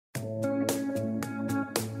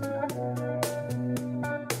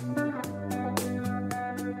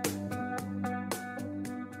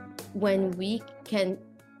when we can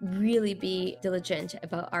really be diligent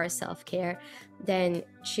about our self-care, then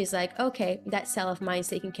she's like, okay, that cell of mine is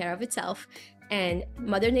taking care of itself. And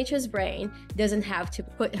Mother Nature's brain doesn't have to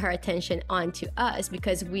put her attention onto us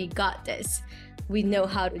because we got this. We know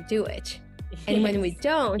how to do it. And when we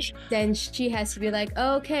don't, then she has to be like,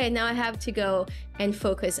 okay, now I have to go and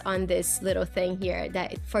focus on this little thing here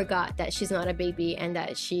that forgot that she's not a baby and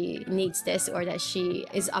that she needs this, or that she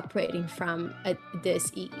is operating from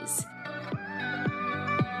this ease.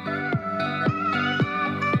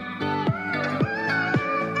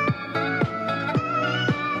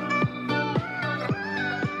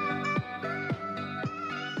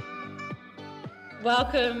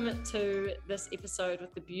 Welcome to this episode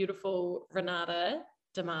with the beautiful Renata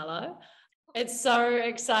Damalo. It's so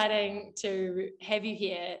exciting to have you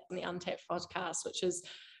here in the Untapped podcast, which is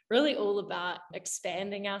really all about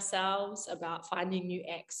expanding ourselves, about finding new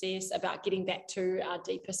access, about getting back to our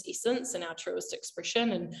deepest essence and our truest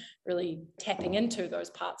expression, and really tapping into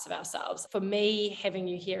those parts of ourselves. For me, having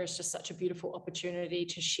you here is just such a beautiful opportunity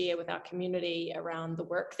to share with our community around the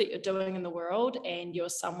work that you're doing in the world, and you're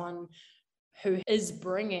someone who is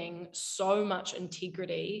bringing so much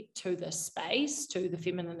integrity to this space, to the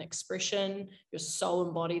feminine expression. You're so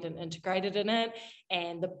embodied and integrated in it,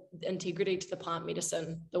 and the integrity to the plant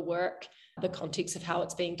medicine, the work, the context of how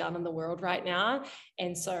it's being done in the world right now.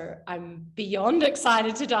 And so I'm beyond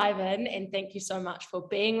excited to dive in, and thank you so much for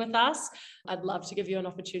being with us. I'd love to give you an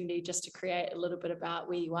opportunity just to create a little bit about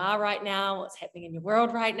where you are right now, what's happening in your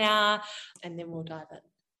world right now, and then we'll dive in.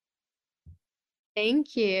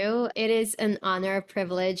 Thank you. It is an honor, a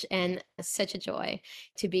privilege, and such a joy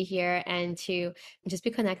to be here and to just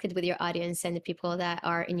be connected with your audience and the people that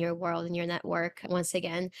are in your world and your network. Once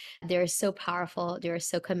again, they're so powerful, they're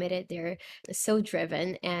so committed, they're so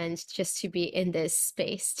driven, and just to be in this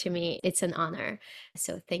space, to me, it's an honor.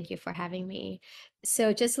 So thank you for having me.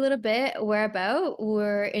 So just a little bit,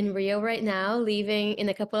 we're in Rio right now, leaving in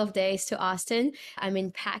a couple of days to Austin. I'm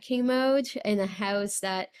in packing mode in a house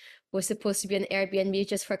that was supposed to be an Airbnb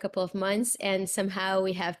just for a couple of months, and somehow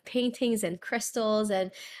we have paintings and crystals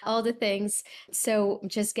and all the things. So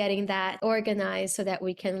just getting that organized so that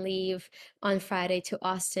we can leave on Friday to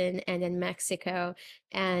Austin and then Mexico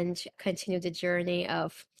and continue the journey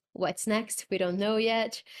of what's next. We don't know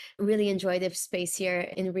yet. Really enjoy the space here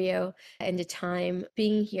in Rio and the time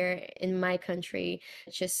being here in my country,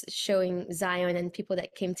 just showing Zion and people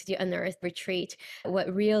that came to the Unearthed retreat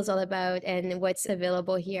what Rio is all about and what's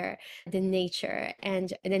available here, the nature,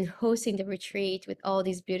 and then hosting the retreat with all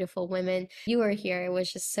these beautiful women. You were here. It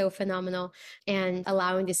was just so phenomenal, and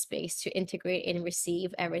allowing the space to integrate and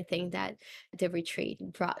receive everything that the retreat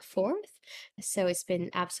brought forth. So it's been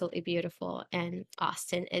absolutely beautiful, and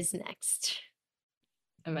Austin is next.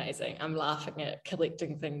 Amazing. I'm laughing at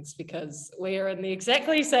collecting things because we are in the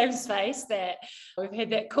exactly same space that we've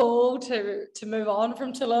had that call to move on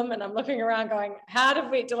from Tulum, and I'm looking around going, how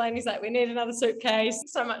did we, Delaney's like, we need another suitcase,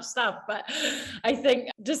 so much stuff. But I think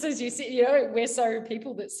just as you said, we're so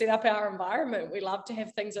people that set up our environment. We love to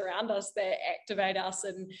have things around us that activate us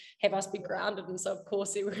and have us be grounded. And so of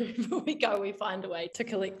course, wherever we go, we find a way to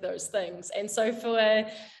collect those things. And so for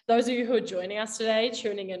those of you who are joining us today,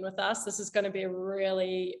 tuning in with us, this is going to be a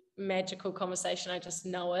really magical conversation. I just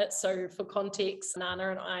know it. So for context, Nana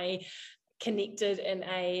and I connected in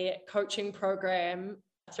a coaching program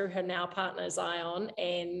through her now partner Zion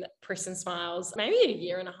and Press and Smiles maybe a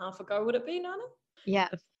year and a half ago. Would it be, Nana? Yeah.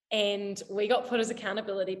 And we got put as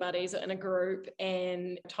accountability buddies in a group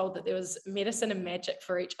and told that there was medicine and magic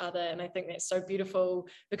for each other. And I think that's so beautiful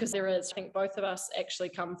because there is. I think both of us actually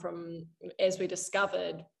come from, as we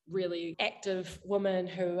discovered, really active women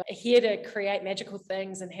who are here to create magical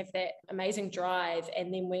things and have that amazing drive.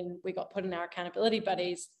 And then when we got put in our accountability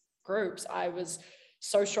buddies groups, I was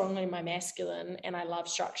so strongly my masculine, and I love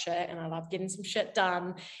structure and I love getting some shit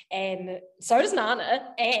done. And so does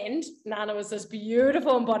Nana. And Nana was this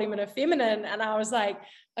beautiful embodiment of feminine. And I was like,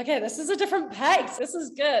 okay, this is a different pace. This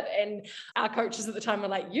is good. And our coaches at the time were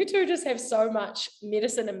like, you two just have so much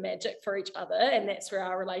medicine and magic for each other. And that's where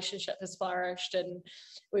our relationship has flourished. And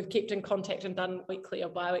we've kept in contact and done weekly or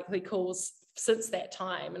bi-weekly calls since that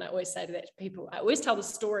time. And I always say to that to people, I always tell the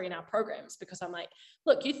story in our programs because I'm like,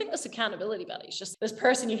 look, you think this accountability buddy is just this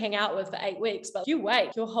person you hang out with for 8 weeks, but if you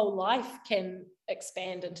wait, your whole life can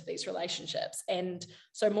expand into these relationships. And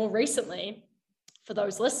so more recently, for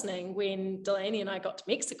those listening, when Delaney and I got to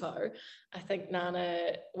Mexico, I think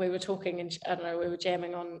Nana, we were talking and I don't know, we were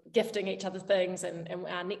jamming on gifting each other things and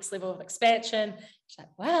our next level of expansion. She's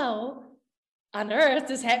like, wow, unearthed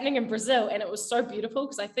is happening in Brazil. And it was so beautiful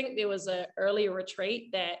because I think there was an earlier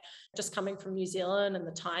retreat that just coming from New Zealand and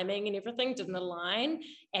the timing and everything didn't align.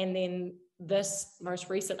 And then this most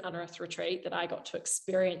recent unearthed retreat that I got to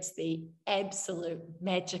experience the absolute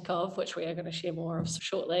magic of, which we are going to share more of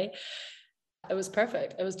shortly. It was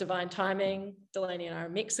perfect. It was divine timing. Delaney and I are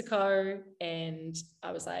in Mexico, and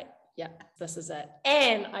I was like, yeah, this is it.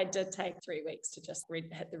 And I did take 3 weeks to just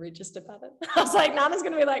hit the register button. I was like, Nana's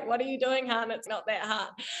going to be like, what are you doing, hon? It's not that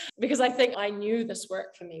hard. Because I think I knew this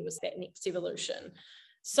work for me was that next evolution.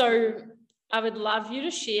 So I would love you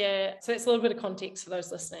to share. So that's a little bit of context for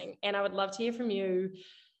those listening. And I would love to hear from you.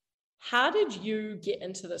 How did you get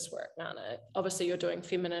into this work, Nana? Obviously, you're doing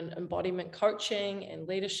feminine embodiment coaching and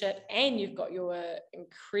leadership, and you've got your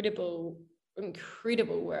incredible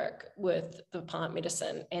work with the plant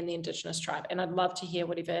medicine and the Indigenous tribe. And I'd love to hear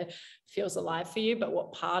whatever feels alive for you, but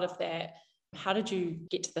what part of that, how did you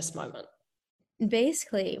get to this moment?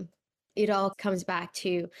 Basically, it all comes back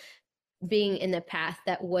to being in a path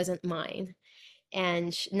that wasn't mine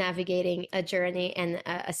and navigating a journey and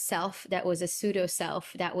a self that was a pseudo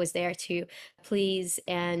self that was there to please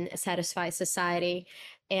and satisfy society.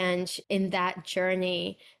 And in that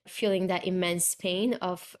journey, feeling that immense pain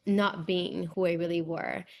of not being who I really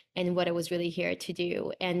were and what I was really here to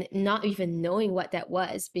do, and not even knowing what that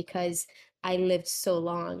was because I lived so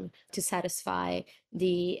long to satisfy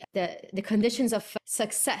the conditions of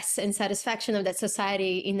success and satisfaction of that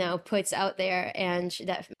society, puts out there, and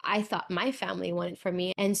that I thought my family wanted for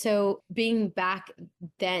me. And so being back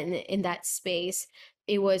then in that space,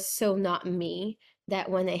 it was so not me that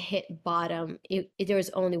when I hit bottom, there was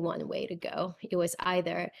only one way to go. It was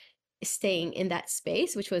either staying in that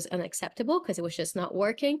space, which was unacceptable because it was just not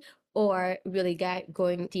working, or really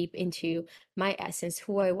going deep into my essence,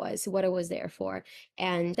 who I was, what I was there for.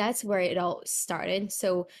 And that's where it all started.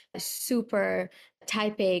 So super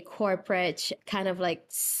type A corporate kind of like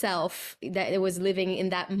self that it was living in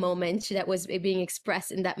that moment, that was being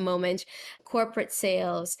expressed in that moment, corporate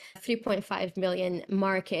sales, 3.5 million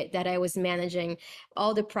market that I was managing,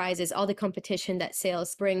 all the prizes, all the competition that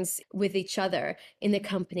sales brings with each other in the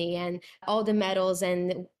company, and all the medals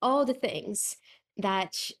and all the things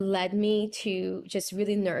that led me to just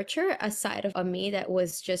really nurture a side of me that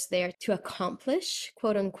was just there to accomplish,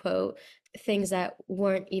 quote unquote, things that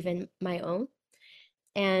weren't even my own,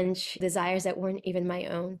 and desires that weren't even my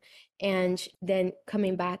own. And then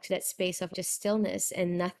coming back to that space of just stillness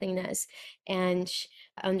and nothingness, and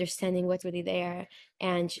understanding what's really there,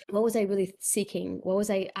 and what was I really seeking, what was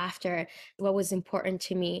I after, what was important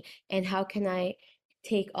to me, and how can I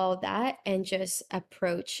take all that and just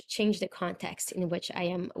change the context in which I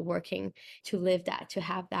am working to live that, to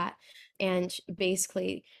have that. And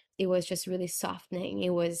basically, it was just really softening. It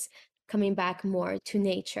was coming back more to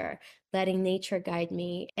nature, letting nature guide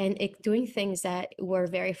me, and doing things that were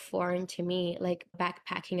very foreign to me, like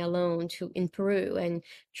backpacking alone in Peru, and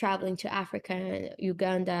traveling to Africa and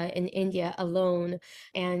Uganda and India alone,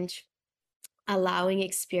 and allowing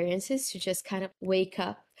experiences to just kind of wake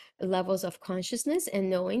up levels of consciousness and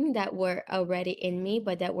knowing that were already in me,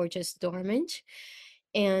 but that were just dormant.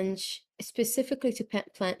 And specifically to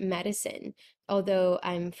plant medicine, although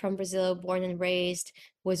I'm from Brazil, born and raised,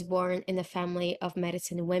 was born in a family of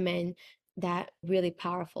medicine women, that really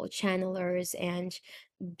powerful channelers and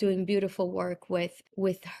doing beautiful work with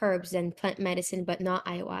herbs and plant medicine, but not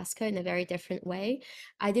ayahuasca, in a very different way.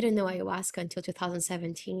 I didn't know ayahuasca until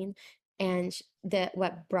 2017, and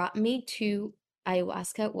what brought me to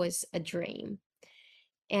ayahuasca was a dream.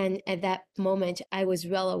 And at that moment, I was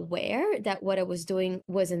well aware that what I was doing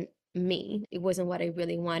wasn't me. It wasn't what I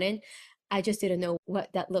really wanted. I just didn't know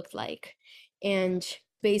what that looked like. And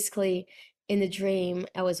basically, in the dream,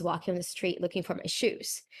 I was walking on the street looking for my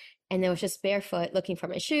shoes. And I was just barefoot looking for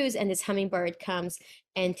my shoes. And this hummingbird comes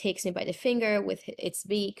and takes me by the finger with its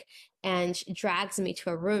beak and drags me to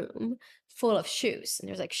a room full of shoes. And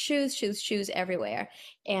there's like shoes, shoes, shoes everywhere.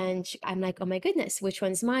 And I'm like, oh my goodness, which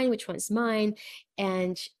one's mine? Which one's mine?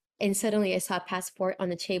 And suddenly I saw a passport on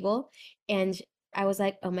the table, and I was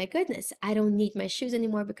like, oh my goodness, I don't need my shoes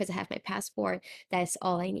anymore because I have my passport. That's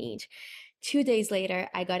all I need. 2 days later,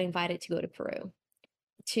 I got invited to go to Peru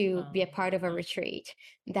to be a part of a retreat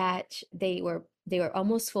that they were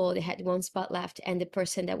almost full. They had one spot left, and the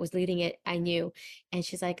person that was leading it, I knew. And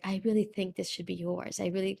she's like, I really think this should be yours. I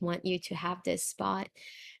really want you to have this spot.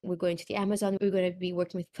 We're going to the Amazon. We're going to be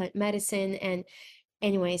working with plant medicine. And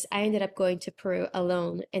anyways, I ended up going to Peru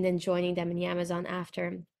alone and then joining them in the Amazon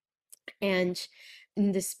after. And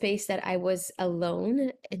in the space that I was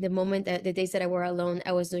alone, in the moment that the days that I were alone,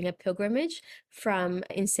 I was doing a pilgrimage from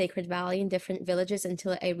in Sacred Valley in different villages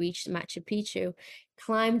until I reached Machu Picchu,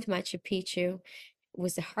 climbed Machu Picchu,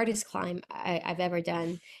 was the hardest climb I've ever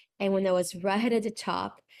done. And when I was right at the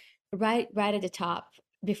top, right at the top,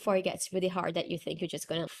 before it gets really hard that you think you're just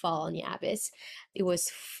gonna fall in the abyss, it was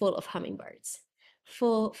full of hummingbirds.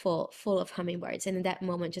 Full of hummingbirds. And in that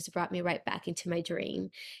moment just brought me right back into my dream.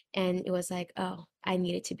 And it was like, oh, I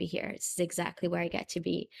needed to be here. This is exactly where I get to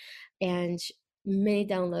be. And many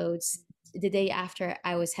downloads. The day after,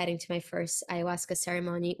 I was heading to my first ayahuasca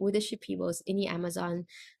ceremony with the Shipibos in the Amazon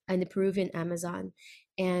and the Peruvian Amazon.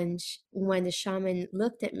 And when the shaman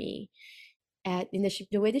looked at me, the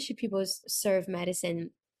way the Shipibos serve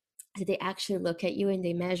medicine, they actually look at you and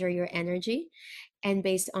they measure your energy, and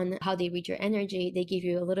based on how they read your energy, they give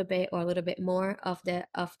you a little bit or a little bit more of the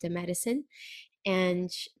medicine. And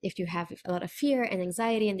if you have a lot of fear and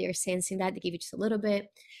anxiety and they're sensing that, they give you just a little bit.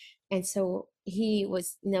 And so he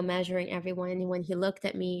was, measuring everyone, and when he looked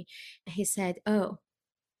at me, he said, oh,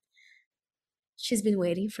 she's been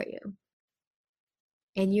waiting for you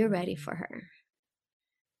and you're ready for her.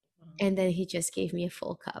 And then he just gave me a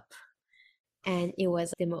full cup. And it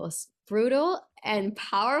was the most brutal and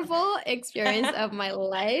powerful experience of my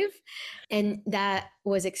life. And that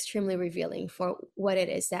was extremely revealing for what it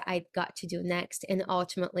is that I got to do next. And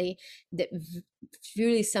ultimately,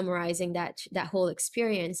 really summarizing that whole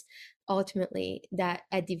experience, ultimately, that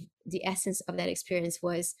at the essence of that experience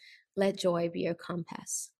was, let joy be your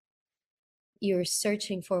compass. You're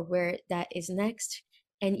searching for where that is next,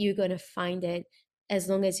 and you're going to find it as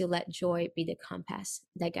long as you let joy be the compass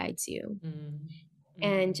that guides you.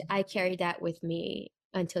 And I carry that with me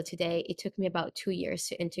until today. It took me about 2 years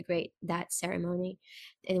to integrate that ceremony.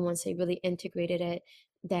 And once I really integrated it,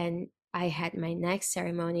 then I had my next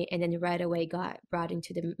ceremony, and then right away got brought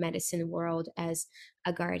into the medicine world as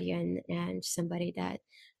a guardian and somebody that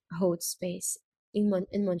holds space in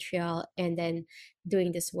Montreal, and then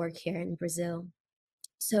doing this work here in Brazil.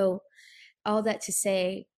 So all that to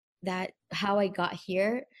say that how I got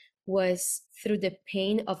here was through the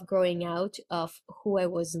pain of growing out of who I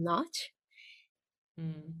was not,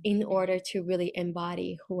 in order to really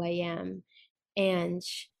embody who I am, and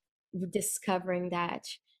discovering that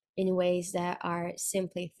in ways that are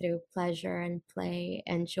simply through pleasure and play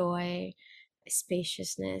and joy,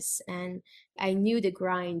 spaciousness. And I knew the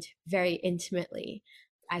grind very intimately.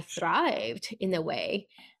 I thrived in a way.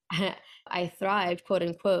 I thrived, quote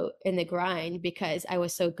unquote, in the grind because I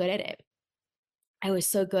was so good at it. I was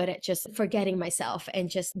so good at just forgetting myself and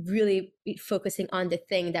just really focusing on the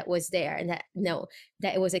thing that was there, and that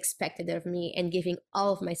that it was expected of me, and giving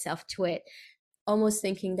all of myself to it, almost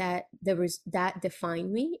thinking that that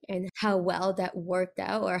defined me, and how well that worked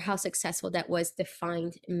out or how successful that was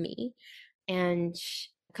defined me. And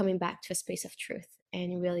coming back to a space of truth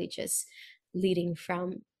and really just leading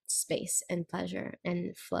from space and pleasure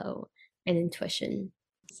and flow and intuition.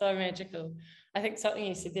 So magical. I think something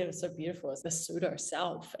you said there was so beautiful is the pseudo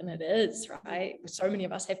self, and it is, right? So many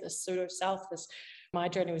of us have this pseudo self. My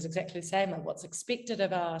journey was exactly the same, like what's expected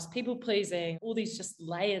of us, people pleasing, all these just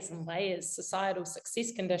layers and layers, societal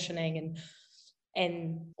success conditioning,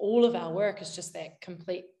 and all of our work is just that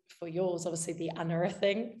complete. For yours, obviously the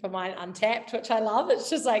unearthing, for mine untapped, which I love. It's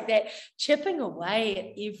just like that chipping away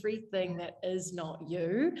at everything that is not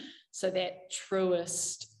you, so that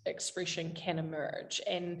truest expression can emerge.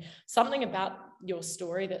 And something about your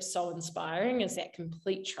story that's so inspiring is that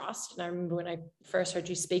complete trust. And I remember when I first heard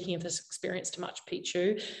you speaking of this experience to Machu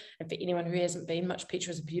Picchu, and for anyone who hasn't been, Machu Picchu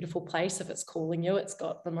is a beautiful place. If it's calling you, it's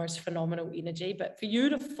got the most phenomenal energy, but for you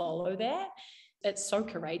to follow that, it's so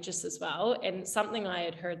courageous as well. And something I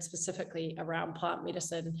had heard specifically around plant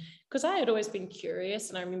medicine, because I had always been curious,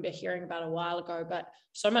 and I remember hearing about a while ago, but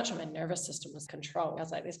so much of my nervous system was controlled. I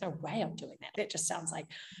was like, there's no way I'm doing that. That just sounds like,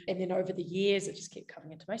 and then over the years, it just kept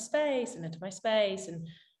coming into my space and into my space. And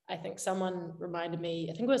I think someone reminded me,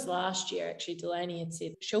 I think it was last year, actually, Delaney had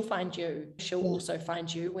said, she'll find you. She'll also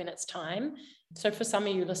find you when it's time. So for some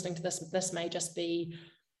of you listening to this may just be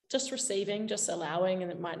just receiving, just allowing,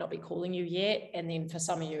 and it might not be calling you yet. And then for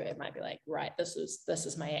some of you, it might be like, right, this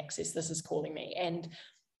is my access. This is calling me. And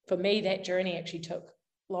for me, that journey actually took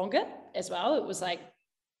longer as well. It was like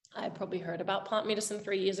I probably heard about plant medicine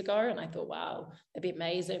 3 years ago and I thought, wow, that'd be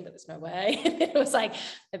amazing, but there's no way. It was like,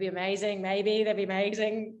 that'd be amazing. Maybe that'd be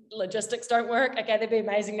amazing. Logistics don't work. Okay, that'd be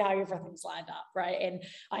amazing. Now everything's lined up, right? And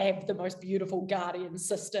I have the most beautiful guardian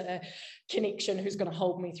sister connection who's going to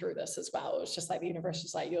hold me through this as well. It's just like the universe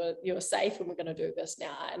is like, you're safe and we're going to do this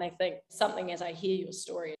now. And I think something as I hear your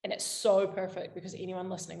story, and it's so perfect because anyone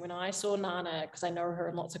listening, when I saw Nana, because I know her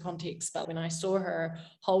in lots of contexts, but when I saw her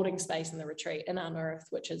holding space in the retreat in Unearth,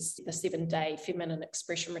 which is the 7-day feminine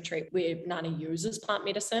expression retreat where Nana uses plant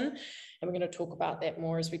medicine. And we're going to talk about that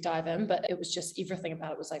more as we dive in. But it was just everything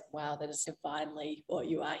about it was like, wow, that is divinely what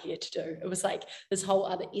you are here to do. It was like this whole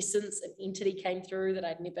other essence and entity came through that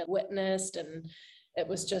I'd never witnessed. And it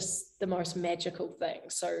was just the most magical thing.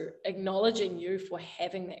 So acknowledging you for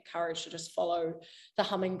having that courage to just follow the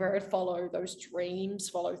hummingbird, follow those dreams,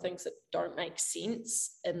 follow things that don't make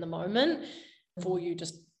sense in the moment for you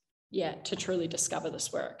just to truly discover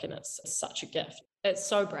this work. And it's such a gift. It's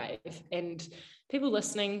so brave. And people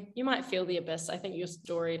listening, you might feel the abyss. I think your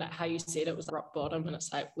story, like how you said it was rock bottom, and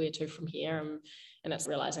it's like, where to from here? And it's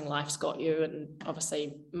realizing life's got you. And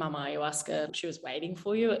obviously Mama Ayahuasca, she was waiting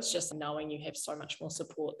for you. It's just knowing you have so much more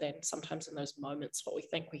support than sometimes in those moments what we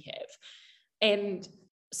think we have. And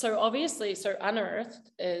so obviously, so Unearthed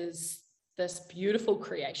is this beautiful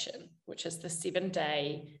creation, which is the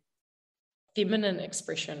 7-day feminine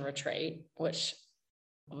expression retreat, which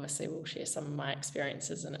obviously will share some of my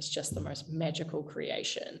experiences, and it's just the most magical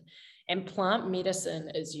creation. And plant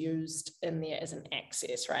medicine is used in there as an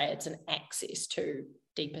access, right? It's an access to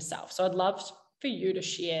deeper self. So I'd love for you to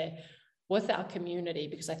share with our community,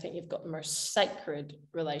 because I think you've got the most sacred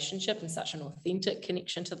relationship and such an authentic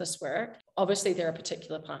connection to this work. Obviously, there are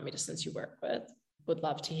particular plant medicines you work with. Would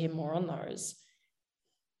love to hear more on those.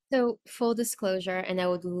 So, full disclosure, and I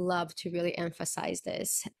would love to really emphasize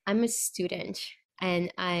this. I'm a student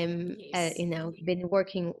and Yes. been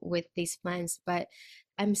working with these plants, but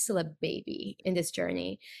I'm still a baby in this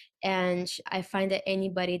journey. And I find that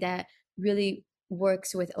anybody that really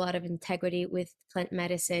works with a lot of integrity with plant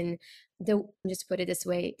medicine, just put it this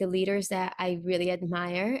way, the leaders that I really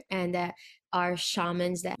admire and that are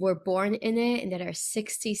shamans that were born in it and that are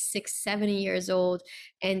 66, 70 years old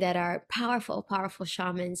and that are powerful, powerful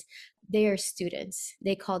shamans, they are students.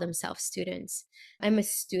 They call themselves students. I'm a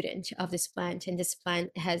student of this plant, and this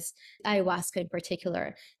plant has, ayahuasca in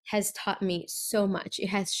particular, has taught me so much. It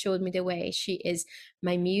has showed me the way. She is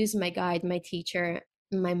my muse, my guide, my teacher,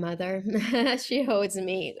 my mother. She holds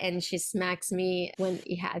me and she smacks me when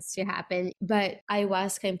it has to happen. But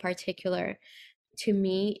ayahuasca in particular, to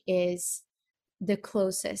me, is the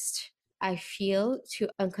closest I feel to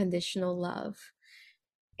unconditional love.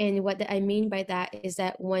 And what I mean by that is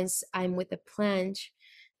that once I'm with the plant,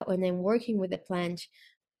 when I'm working with the plant,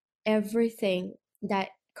 everything that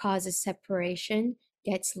causes separation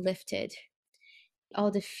gets lifted. All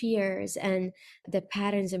the fears and the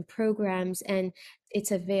patterns and programs, and it's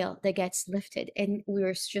a veil that gets lifted. And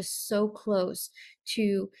we're just so close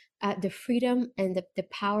to the freedom and the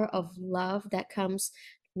power of love that comes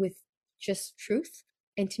with just truth.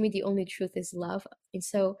 And to me, the only truth is love. And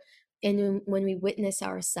so, and when we witness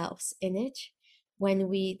ourselves in it, when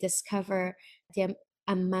we discover the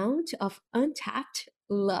amount of untapped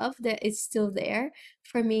love that is still there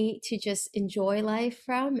for me to just enjoy life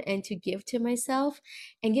from and to give to myself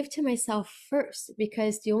and give to myself first,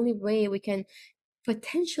 because the only way we can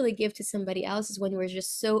potentially give to somebody else is when we're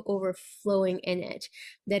just so overflowing in it,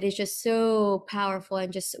 that is just so powerful,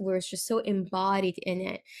 and just we're just so embodied in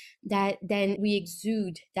it that then we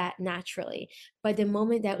exude that naturally. But the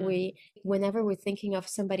moment that whenever we're thinking of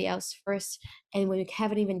somebody else first, and when we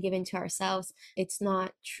haven't even given to ourselves, it's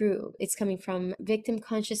not true. It's coming from victim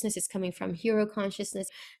consciousness, it's coming from hero consciousness.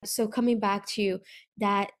 So coming back to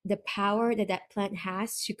that, the power that that plant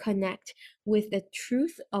has to connect with the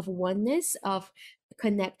truth of oneness, of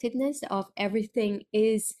connectedness, of everything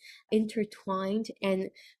is intertwined and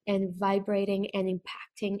vibrating and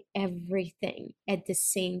impacting everything at the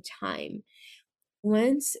same time.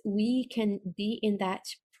 Once we can be in that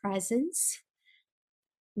presence,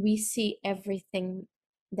 we see everything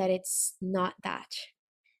that it's not that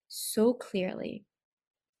so clearly.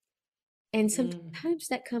 And sometimes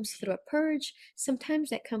that comes through a purge,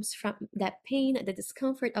 sometimes that comes from that pain, the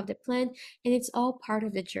discomfort of the plant, and it's all part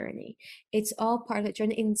of the journey. It's all part of the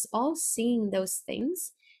journey, and it's all seeing those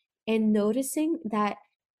things and noticing that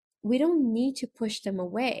we don't need to push them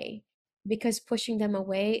away, because pushing them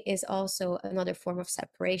away is also another form of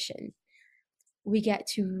separation. we get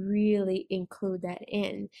to really include that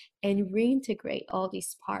in and reintegrate all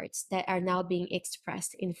these parts that are now being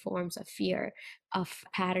expressed in forms of fear, of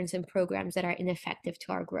patterns and programs that are ineffective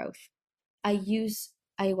to our growth. I use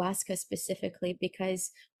ayahuasca specifically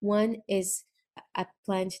because one is a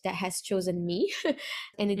plant that has chosen me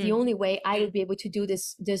and the only way I would be able to do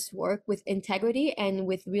this work with integrity and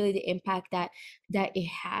with really the impact that it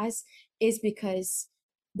has is because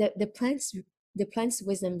the plant's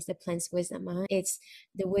wisdom is the plant's wisdom. It's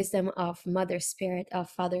the wisdom of mother spirit, of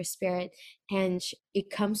father spirit, and it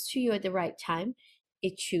comes to you at the right time.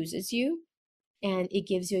 It chooses you and it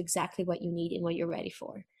gives you exactly what you need and what you're ready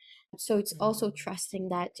for. So it's also trusting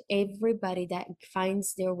that everybody that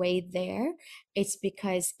finds their way there, it's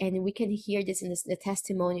because, and we can hear this in the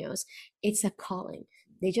testimonials, it's a calling.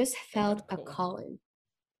 They just felt a calling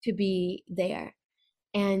to be there.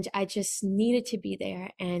 And I just needed to be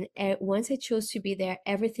there. And once I chose to be there,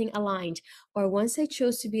 everything aligned. Or once I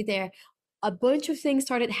chose to be there, a bunch of things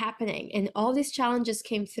started happening and all these challenges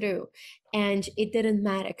came through. And it didn't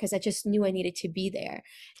matter because I just knew I needed to be there.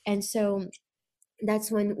 And so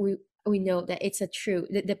that's when we know that it's a true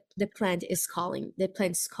the plant is calling, the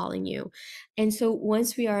plant's calling you. And so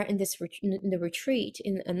once we are in this in the retreat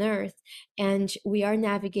in Unearth, and we are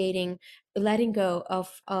navigating, letting go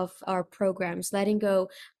of our programs, letting go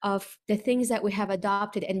of the things that we have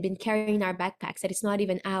adopted and been carrying in our backpacks that it's not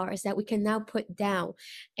even ours, that we can now put down,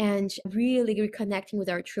 and really reconnecting with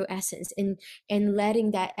our true essence, and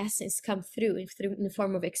letting that essence come through in the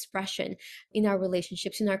form of expression in our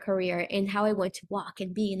relationships, in our career, and how I want to walk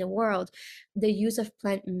and be in the world. The use of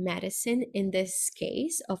plant medicine, in this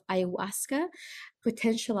case of ayahuasca,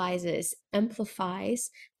 potentializes,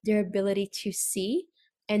 amplifies their ability to see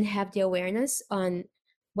and have the awareness on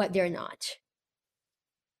what they're not.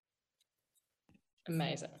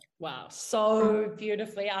 Amazing. Wow. So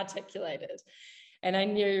beautifully articulated. And I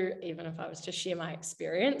knew, even if I was to share my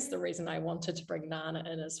experience, the reason I wanted to bring Nana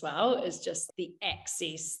in as well is just the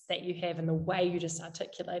access that you have, and the way you just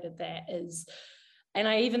articulated that is. And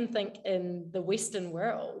I even think in the Western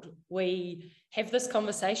world, we have this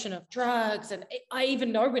conversation of drugs. And I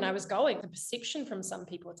even know when I was going, the perception from some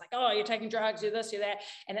people, it's like, oh, you're taking drugs, you're this, you're that.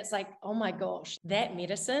 And it's like, oh my gosh, that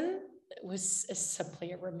medicine is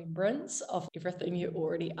simply a remembrance of everything you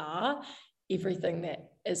already are, everything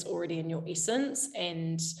that is already in your essence.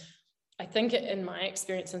 And I think in my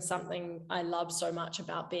experience, and something I love so much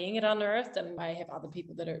about being at Unearthed, and I have other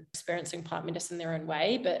people that are experiencing plant medicine their own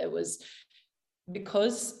way, but it was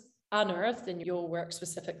because Unearthed, and your work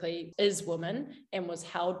specifically, is women and was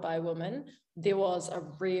held by women, there was a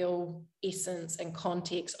real essence and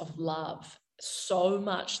context of love. So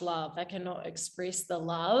much love. I cannot express the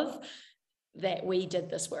love that we did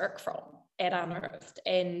this work from at Unearthed.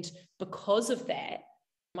 And because of that,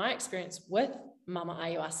 my experience with Mama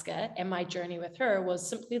Ayahuasca and my journey with her was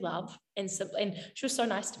simply love, and she was so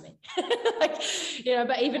nice to me.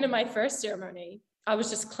 But even in my first ceremony, I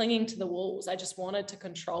was just clinging to the walls. I just wanted to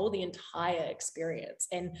control the entire experience.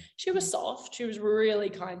 And she was soft. She was really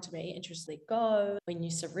kind to me. And she was like, go when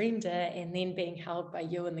you surrender. And then being held by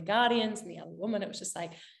you and the guardians and the other woman, it was just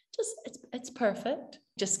like, it's perfect.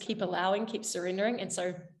 Just keep allowing, keep surrendering. And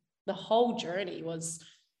so the whole journey was,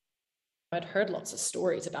 I'd heard lots of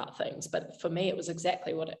stories about things, but for me, it was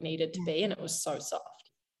exactly what it needed to be. And it was so soft.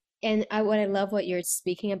 And what I love what you're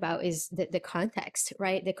speaking about is the context,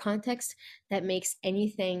 right? The context that makes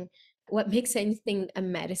anything, what makes anything a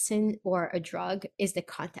medicine or a drug is the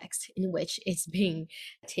context in which it's being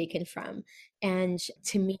taken from. And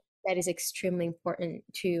to me, that is extremely important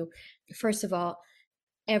to, first of all,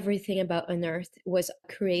 everything about Unearthed was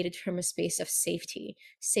created from a space of safety.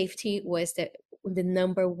 Safety was the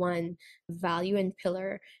number one value and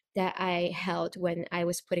pillar that I held when I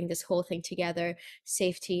was putting this whole thing together.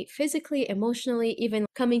 Safety, physically, emotionally, even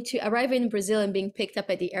arriving in Brazil and being picked up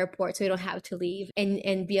at the airport so you don't have to leave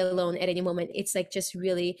and be alone at any moment. It's like just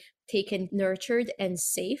really taken, nurtured, and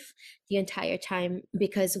safe the entire time,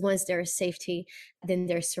 because once there's safety, then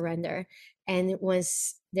there's surrender. And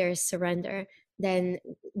once there's surrender, then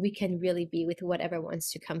we can really be with whatever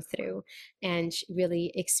wants to come through and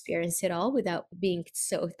really experience it all without being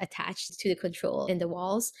so attached to the control and the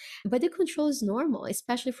walls. But the control is normal,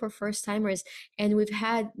 especially for first timers. And we've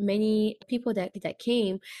had many people that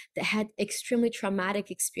came that had extremely traumatic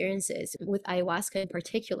experiences with ayahuasca in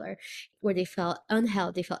particular, where they felt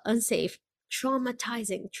unheld, they felt unsafe,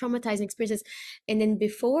 traumatizing experiences. And then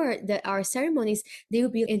before our ceremonies, they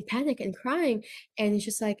would be in panic and crying, and it's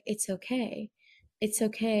just like, it's okay,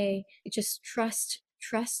 just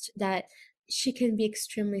trust that she can be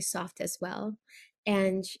extremely soft as well.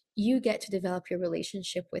 And you get to develop your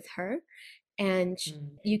relationship with her, and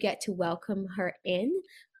Mm. you get to welcome her in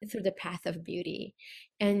through the path of beauty.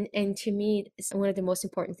 And to me, one of the most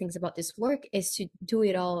important things about this work is to do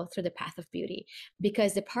it all through the path of beauty,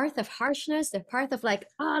 because the path of harshness, the path of like,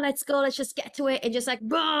 oh, let's go, let's just get to it, and just like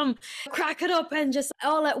boom, crack it up and just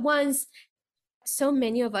all at once, so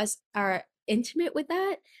many of us are intimate with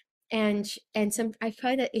that, and some, I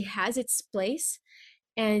find that it has its place.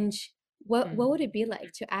 And what would it be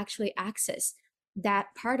like to actually access that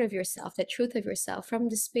part of yourself, that truth of yourself, from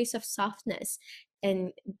the space of softness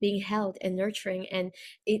and being held and nurturing and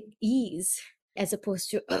ease, as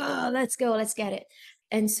opposed to, oh, let's go, let's get it.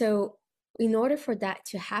 And so in order for that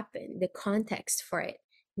to happen, the context for it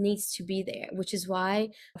needs to be there, which is why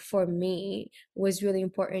for me was really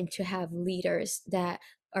important to have leaders that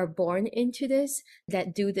are born into this,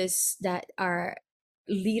 that do this, that are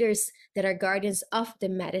leaders, that are guardians of the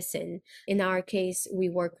medicine. In our case, we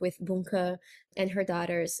work with Bunka and her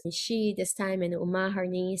daughters, she this time, and Uma, her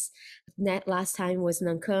niece. That last time was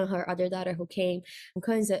Nankun, her other daughter who came.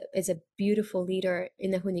 Nankun is a beautiful leader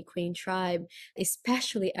in the Huni Queen tribe,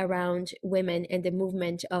 especially around women and the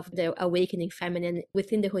movement of the awakening feminine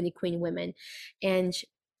within the Huni Queen women. And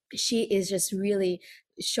she is just really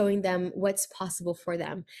showing them what's possible for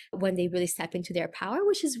them when they really step into their power,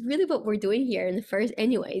 which is really what we're doing here in the first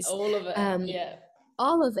anyways. All of it. Yeah.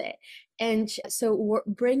 All of it. And so we're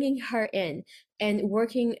bringing her in and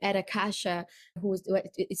working at Akasha,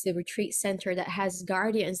 it's the retreat center that has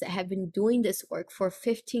guardians that have been doing this work for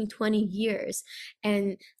 15, 20 years,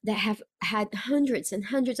 and that have had hundreds and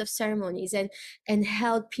hundreds of ceremonies and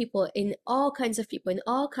held people in all kinds of people in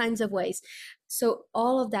all kinds of ways. So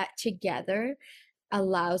all of that together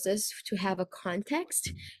allows us to have a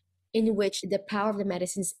context in which the power of the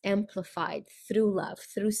medicine is amplified through love,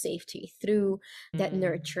 through safety, through that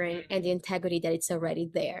nurturing and the integrity that it's already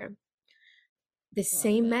there. The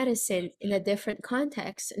same medicine in a different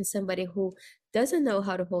context, and somebody who doesn't know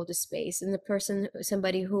how to hold a space, and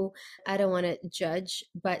somebody who, I don't want to judge,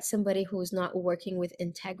 but somebody who's not working with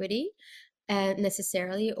integrity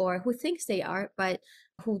necessarily, or who thinks they are, but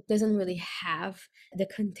who doesn't really have the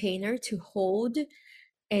container to hold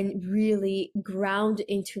and really ground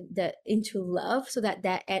into love, so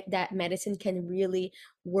that medicine can really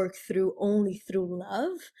work through only through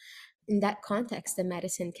love. In that context, the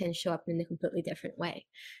medicine can show up in a completely different way.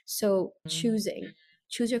 So choose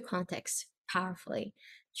your context powerfully,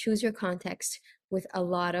 choose your context with a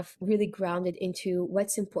lot of really grounded into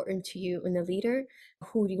what's important to you in a leader.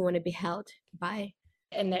 Who do you want to be held by?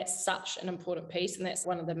 And that's such an important piece. And that's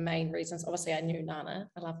one of the main reasons. Obviously, I knew Nana.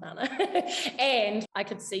 I love Nana. And I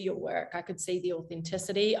could see your work. I could see the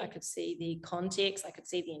authenticity. I could see the context. I could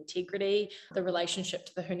see the integrity. The relationship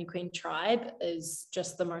to the Huni Queen tribe is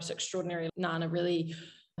just the most extraordinary. Nana really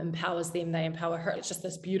empowers them. They empower her. It's just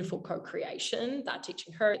this beautiful co-creation. They're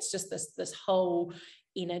teaching her. It's just this whole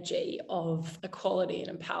energy of equality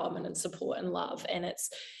and empowerment and support and love. And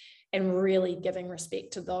really giving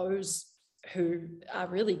respect to those who are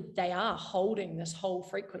really, they are holding this whole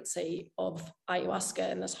frequency of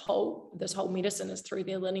ayahuasca, and this whole medicine is through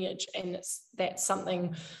their lineage. And that's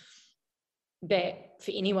something that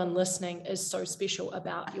for anyone listening is so special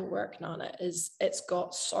about your work, Nana, is it's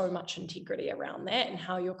got so much integrity around that, and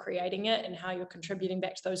how you're creating it and how you're contributing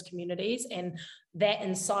back to those communities, and that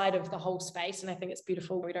inside of the whole space. And I think it's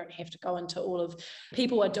beautiful. We don't have to go into all of,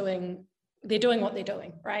 people are doing, they're doing what they're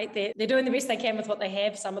doing, right? They're doing the best they can with what they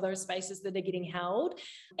have, some of those spaces that are getting held.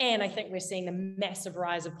 And I think we're seeing a massive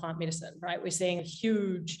rise of plant medicine, right? We're seeing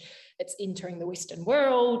it's entering the Western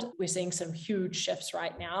world. We're seeing some huge shifts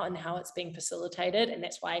right now in how it's being facilitated. And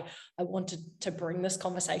that's why I wanted to bring this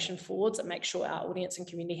conversation forwards and make sure our audience and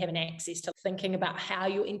community have an access to thinking about how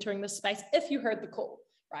you're entering this space if you heard the call,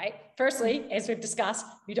 right? Firstly, as we've discussed,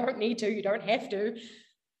 you don't need to, you don't have to.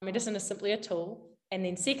 Medicine is simply a tool. And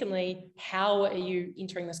then secondly, how are you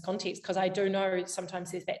entering this context? Because I do know sometimes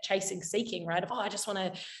there's that chasing, seeking, right? I just want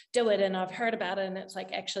to do it and I've heard about it. And it's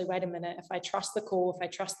like, actually, wait a minute. If I trust the call, if I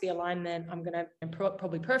trust the alignment, I'm going to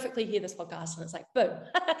probably perfectly hear this podcast. And it's like, boom,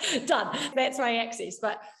 done. That's my access.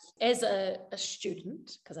 But as a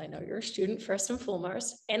student, because I know you're a student first and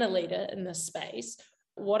foremost, and a leader in this space,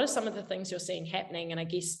 what are some of the things you're seeing happening? And I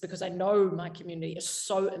guess because I know my community is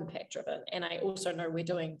so impact driven, and I also know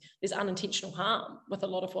there's unintentional harm with a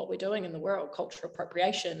lot of what we're doing in the world, cultural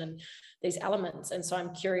appropriation and these elements. And so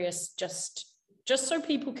I'm curious, just so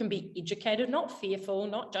people can be educated, not fearful,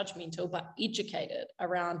 not judgmental, but educated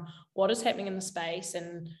around what is happening in the space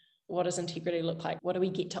and what does integrity look like? What do we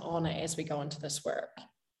get to honor as we go into this work?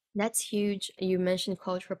 That's huge. You mentioned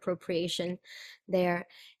cultural appropriation there.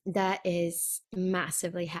 That is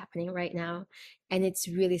massively happening right now. And it's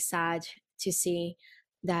really sad to see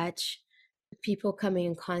that people coming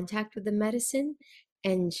in contact with the medicine,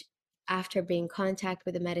 and after being in contact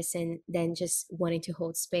with the medicine, then just wanting to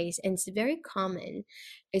hold space. And it's very common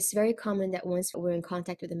that once we're in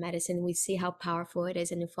contact with the medicine, we see how powerful it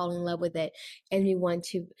is and we fall in love with it, and we want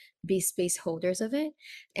to be space holders of it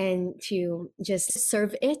and to just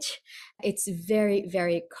serve it. It's very,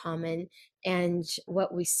 very common. And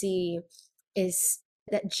what we see is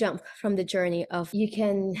that jump from the journey of you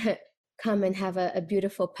can come and have a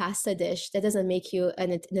beautiful pasta dish. That doesn't make you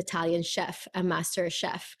an Italian chef, a master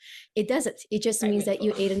chef. It doesn't. It just Very means that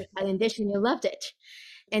you beautiful. ate an Italian dish and you loved it.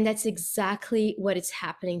 And that's exactly what is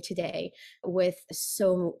happening today with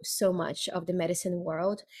so much of the medicine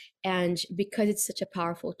world. And because it's such a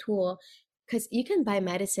powerful tool, because you can buy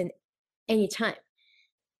medicine anytime,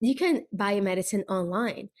 you can buy medicine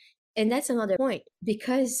online. And that's another point,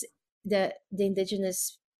 because the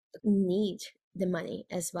indigenous need the money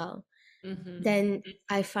as well. Then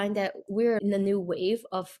I find that we're in a new wave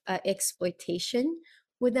of exploitation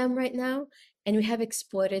with them right now, and we have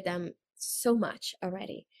exploited them so much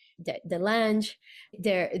already. The land,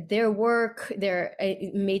 their work, their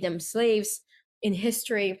made them slaves in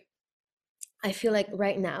history. I feel like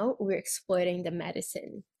right now we're exploiting the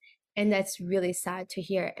medicine, and that's really sad to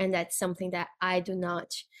hear. And that's something that I do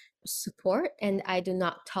not support and I do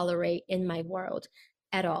not tolerate in my world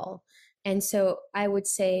at all. And so I would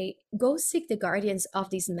say go seek the guardians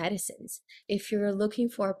of these medicines. If you're looking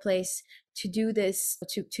for a place to do this,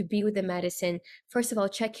 to be with the medicine, first of all,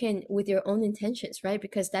 check in with your own intentions, right?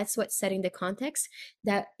 Because that's what's setting the context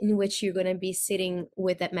that in which you're going to be sitting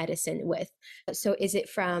with that medicine with. So is it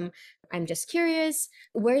from, I'm just curious,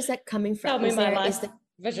 where is that coming from? Tell me my life Is the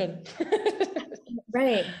vision.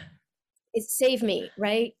 right? It save me,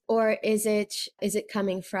 right? Or is it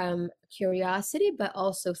coming from curiosity, but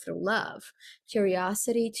also through love?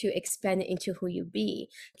 Curiosity to expand into who you be,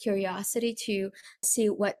 curiosity to see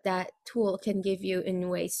what that tool can give you in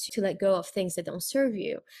ways to let go of things that don't serve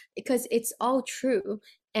you, because it's all true.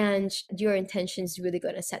 And your intention is really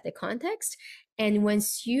going to set the context. And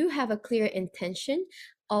once you have a clear intention,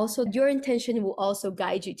 also your intention will also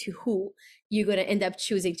guide you to who you're going to end up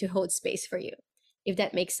choosing to hold space for you, if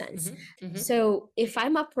that makes sense. So if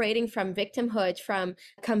I'm operating from victimhood, from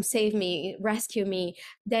come save me, rescue me,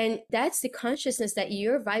 then that's the consciousness that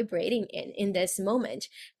you're vibrating in this moment.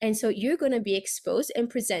 And so you're going to be exposed and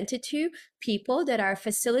presented to people that are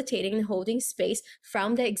facilitating and holding space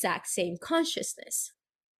from the exact same consciousness.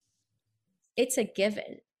 It's a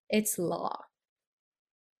given. It's law.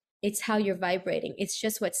 It's how you're vibrating. It's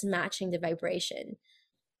just what's matching the vibration.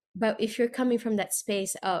 But if you're coming from that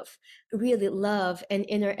space of really love and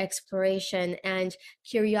inner exploration and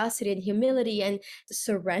curiosity and humility and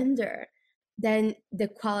surrender, then the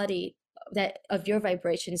quality that of your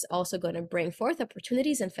vibration is also going to bring forth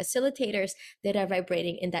opportunities and facilitators that are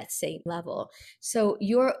vibrating in that same level. So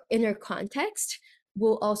your inner context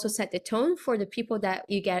will also set the tone for the people that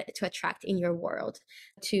you get to attract in your world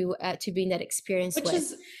to be in that experience Which with.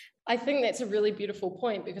 is, I think that's a really beautiful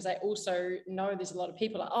point, because I also know there's a lot of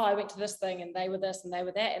people like, oh, I went to this thing and they were this and they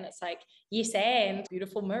were that. And it's like, yes, and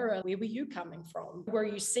beautiful mirror, where were you coming from? Were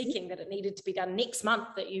you seeking that it needed to be done next month,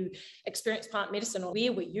 that you experienced plant medicine, or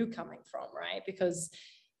where were you coming from, right? Because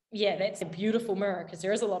yeah, that's a beautiful mirror, because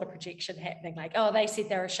there is a lot of projection happening. Like, oh, they said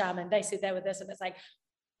they're a shaman, they said they were this. And it's like,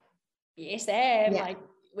 yes, and like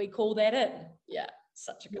we call that in. Yeah,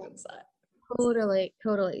 such a good insight.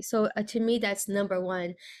 Totally. So to me, that's number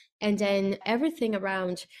one. And then everything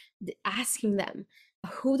around asking them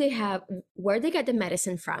who they have, where they get the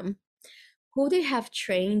medicine from, who they have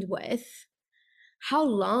trained with, how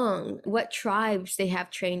long, what tribes they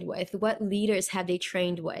have trained with, what leaders have they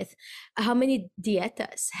trained with, how many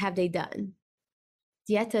dietas have they done.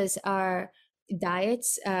 Dietas are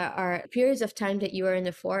diets, are periods of time that you are in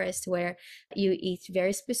the forest where you eat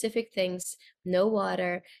very specific things, no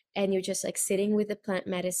water, and you're just like sitting with the plant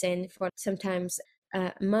medicine for sometimes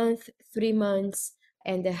a month, 3 months.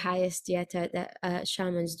 And the highest dieta that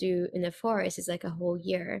shamans do in the forest is like a whole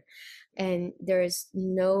year. And there's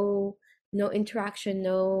no interaction,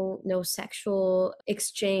 no sexual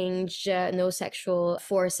exchange, no sexual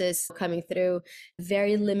forces coming through,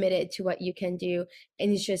 very limited to what you can do.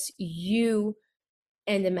 And it's just you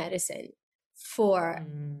and the medicine for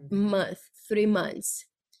a month, 3 months.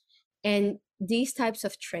 And these types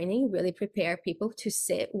of training really prepare people to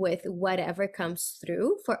sit with whatever comes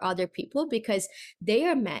through for other people, because they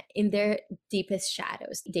are met in their deepest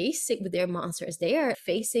shadows. They sit with their monsters. They are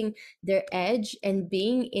facing their edge and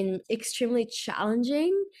being in extremely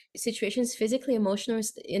challenging situations, physically, emotionally,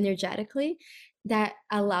 energetically. that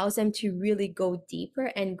allows them to really go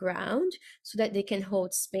deeper and ground so that they can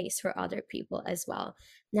hold space for other people as well.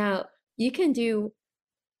 Now, you can do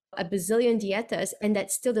a bazillion dietas and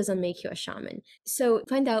that still doesn't make you a shaman. So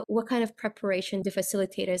find out what kind of preparation the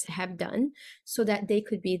facilitators have done so that they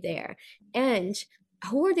could be there. And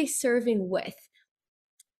who are they serving with?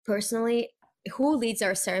 Personally, who leads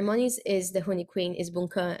our ceremonies is the Huni Queen, is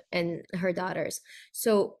Bunka and her daughters.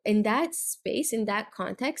 So in that space, in that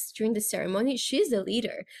context, during the ceremony, she's the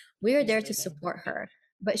leader. We are there to support her,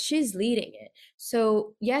 but she's leading it.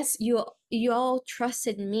 So yes, you all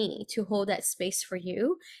trusted me to hold that space for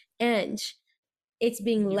you, and it's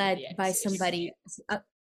being led by somebody.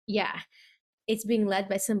 Yeah, it's being led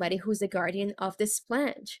by somebody who's the guardian of this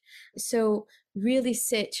plant. So really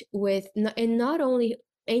sit with, and not only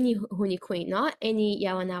any Huni Queen, not any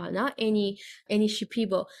Yawanawa, not any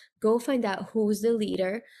Shipibo. Go find out who's the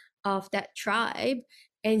leader of that tribe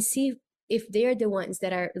and see if they're the ones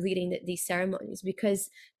that are leading these ceremonies.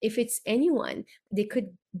 Because if it's anyone, they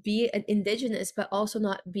could be an indigenous, but also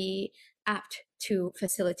not be apt to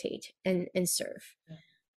facilitate and serve.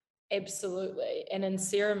 Absolutely. And in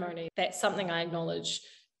ceremony, that's something I acknowledge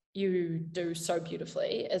you do so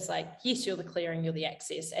beautifully, is like, yes, you're the clearing, you're the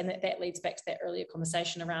access. And that leads back to that earlier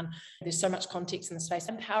conversation around there's so much context in the space,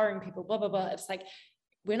 empowering people, blah, blah, blah. It's like,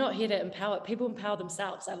 we're not here to empower, people empower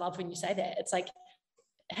themselves. I love when you say that. It's like,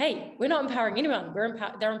 hey, we're not empowering anyone.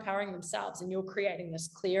 They're empowering themselves, and you're creating this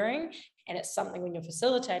clearing. And it's something when you're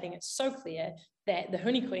facilitating, it's so clear that the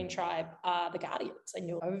Huni Queen tribe are the guardians, and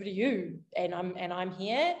you're over to you. And I'm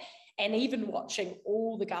here. And even watching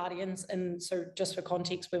all the guardians. And so just for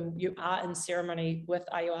context, when you are in ceremony with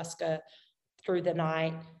ayahuasca through the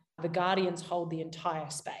night, the guardians hold the entire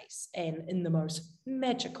space, and in the most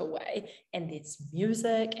magical way. And there's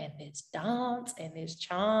music, and there's dance, and there's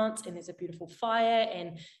chants, and there's a beautiful fire,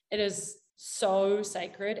 and it is so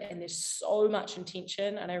sacred, and there's so much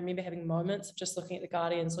intention. And I remember having moments of just looking at the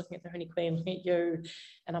guardians, looking at the Huni Queen, looking at you,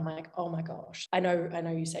 and I'm like, oh my gosh, I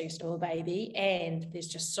know you say you're still a baby, and there's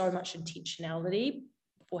just so much intentionality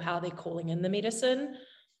for how they're calling in the medicine,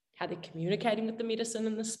 how they're communicating with the medicine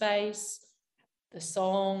in the space, the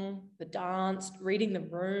song, the dance, reading the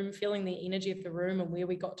room, feeling the energy of the room and where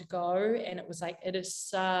we got to go. And it was like, it is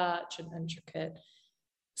such an intricate,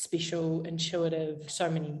 special, intuitive, so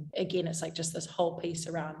many, again, it's like just this whole piece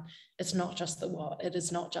around, it's not just the what, it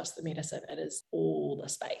is not just the medicine, it is all the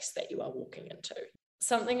space that you are walking into.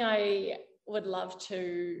 Something I would love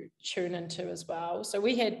to tune into as well. So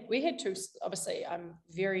we had two, obviously I'm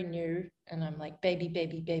very new and I'm like baby,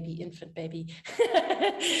 infant baby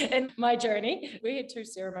in my journey. We had two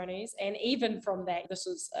ceremonies, and even from that, this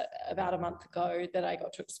was about a month ago that I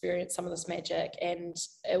got to experience some of this magic, and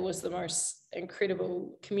it was the most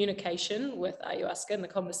incredible communication with ayahuasca and the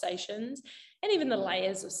conversations and even the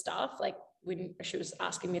layers of stuff. Like when she was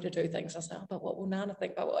asking me to do things, I was like, oh, but what will Nana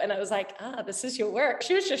think? And I was like, this is your work.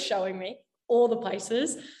 She was just showing me all the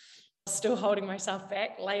places, still holding myself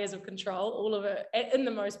back, layers of control, all of it in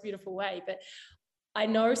the most beautiful way. But I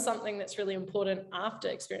know something that's really important after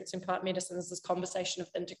experiencing plant medicine is this conversation of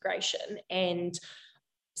integration. And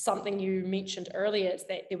something you mentioned earlier is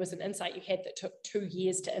that there was an insight you had that took 2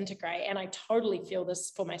 years to integrate. And I totally feel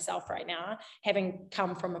this for myself right now, having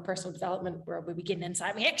come from a personal development where we get an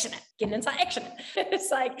insight, we action it, get an insight, action it.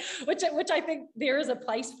 It's like, which I think there is a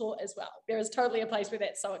place for as well. There is totally a place where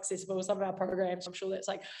that's so accessible with some of our programs. I'm sure that's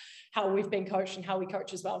like how we've been coached and how we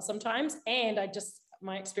coach as well sometimes. And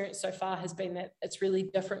my experience so far has been that it's really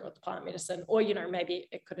different with plant medicine, or, maybe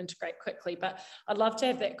it could integrate quickly, but I'd love to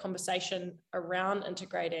have that conversation around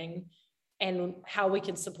integrating and how we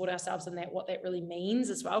can support ourselves in that, what that really means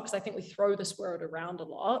as well. Because I think we throw this word around a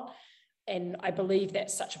lot. And I believe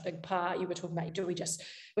that's such a big part. You were talking about, we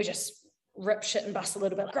just rip shit and bust a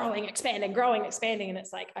little bit, growing, expanding. And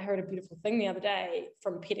it's like, I heard a beautiful thing the other day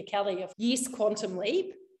from Peter Kelly of, yes, quantum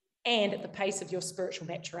leap, and at the pace of your spiritual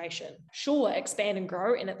maturation. Sure, expand and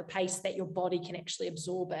grow, and at the pace that your body can actually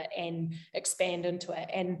absorb it and expand into it.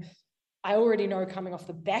 And I already know, coming off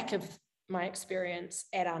the back of my experience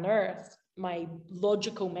at Unearth, my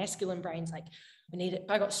logical masculine brain's like, we need it.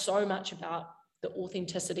 I got so much about the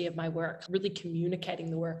authenticity of my work, really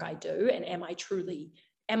communicating the work I do. And am I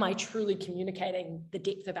truly communicating the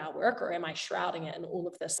depth of our work, or am I shrouding it in all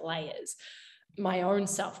of this layers? My own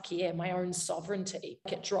self-care, my own sovereignty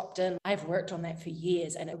get dropped in. I've worked on that for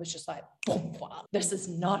years, and it was just like, boom, wow, this is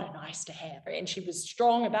not a nice to have. And she was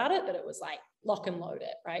strong about it, but it was like lock and load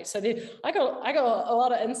it, right? So I got a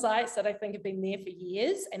lot of insights that I think have been there for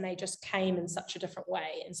years, and they just came in such a different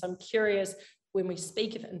way. And so I'm curious, when we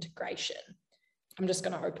speak of integration, I'm just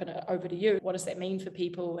going to open it over to you. What does that mean for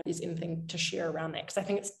people? Is anything to share around that? Because I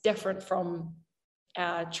think it's different from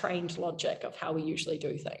our trained logic of how we usually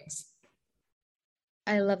do things.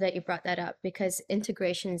 I love that you brought that up, because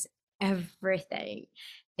integration is everything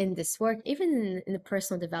in this work, even in the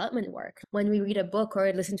personal development work. When we read a book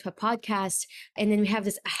or listen to a podcast, and then we have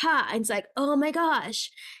this aha, and it's like, oh my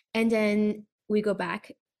gosh. And then we go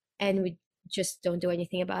back and we just don't do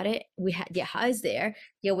anything about it. We had the aha is there,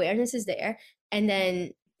 the awareness is there, and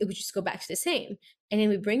then it would just go back to the same. And then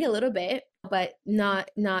we bring a little bit, but not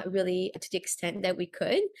really to the extent that we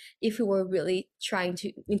could if we were really trying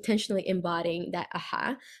to intentionally embodying that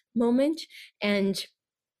aha moment. And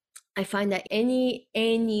I find that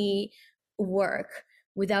any work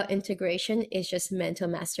without integration is just mental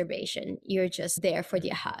masturbation. You're just there for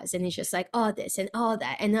the ahas, and it's just like all this and all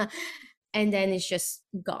that, and then it's just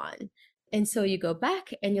gone. And so you go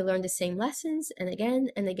back and you learn the same lessons, and again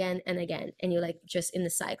and again and again, and you're like just in the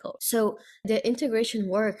cycle. So the integration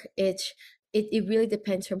work, it really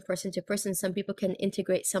depends from person to person. Some people can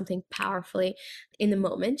integrate something powerfully in the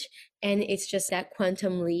moment, and it's just that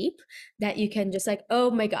quantum leap that you can just like, oh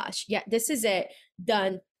my gosh, yeah, this is it,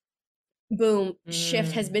 done, boom,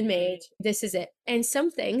 shift has been made, this is it. And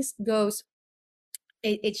some things goes,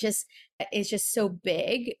 it's just so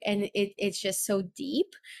big, and it's just so deep.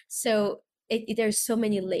 So there's so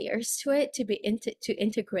many layers to it to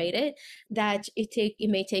integrate it, that it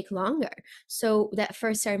may take longer. So that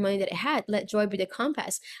first ceremony that I had, Let Joy Be the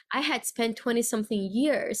Compass, I had spent 20 something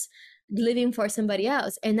years living for somebody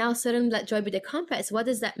else, and now suddenly Let Joy Be the Compass. What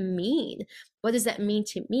does that mean? What does that mean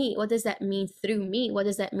to me? What does that mean through me? What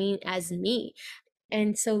does that mean as me?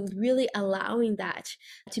 And so really allowing that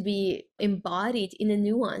to be embodied in the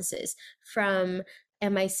nuances from,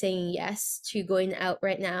 am I saying yes to going out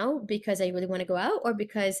right now because I really want to go out, or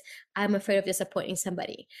because I'm afraid of disappointing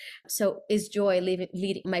somebody? So is joy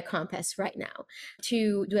leading my compass right now?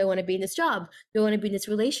 To, do I want to be in this job? Do I want to be in this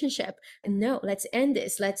relationship? No, let's end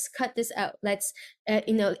this. Let's cut this out. Let's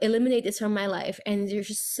eliminate this from my life. And there's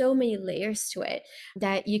just so many layers to it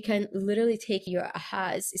that you can literally take your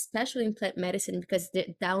ahas, especially in plant medicine, because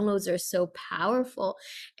the downloads are so powerful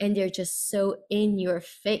and they're just so in your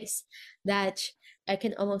face that I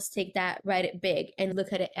can almost take that, write it big, and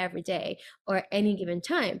look at it every day or any given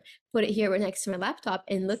time. Put it here right next to my laptop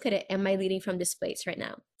and look at it. Am I leading from this place right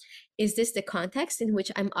now? Is this the context in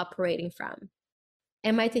which I'm operating from?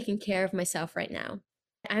 Am I taking care of myself right now?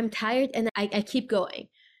 I'm tired and I keep going.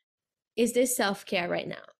 Is this self-care right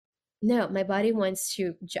now? No, my body wants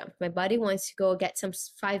to jump. My body wants to go get some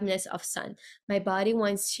 5 minutes of sun. My body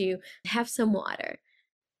wants to have some water.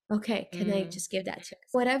 Okay, can I just give that to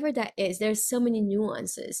whatever that is? There's so many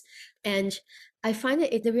nuances. And I find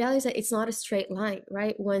that the reality is that it's not a straight line,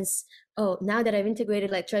 right? Once, oh, now that I've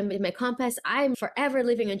integrated like joy in my compass, I'm forever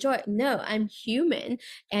living in joy. No, I'm human.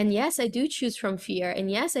 And yes, I do choose from fear.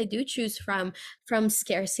 And yes, I do choose from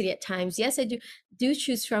scarcity at times. Yes, I do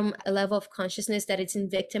choose from a level of consciousness that it's in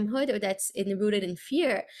victimhood or that's rooted in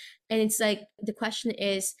fear. And it's like, the question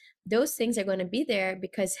is, those things are going to be there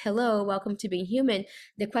because, hello, welcome to being human.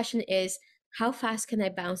 The question is, how fast can I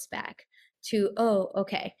bounce back to, oh,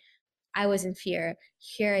 okay, I was in fear.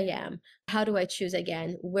 Here I am. How do I choose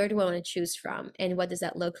again? Where do I want to choose from? And what does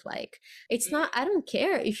that look like? It's not, I don't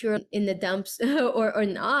care if you're in the dumps or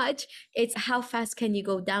not. It's how fast can you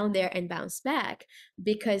go down there and bounce back?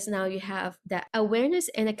 Because now you have that awareness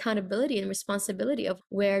and accountability and responsibility of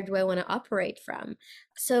where do I want to operate from?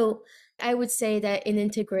 So I would say that in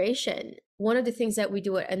integration, one of the things that we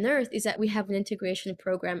do at Unearth is that we have an integration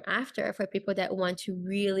program after for people that want to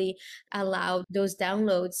really allow those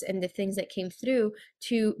downloads and the things that came through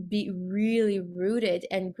to be really rooted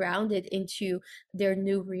and grounded into their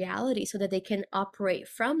new reality so that they can operate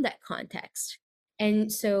from that context.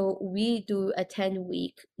 And so we do a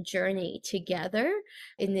 10-week journey together,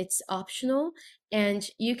 and it's optional, and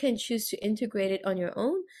you can choose to integrate it on your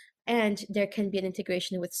own. And there can be an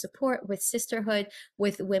integration with support, with sisterhood,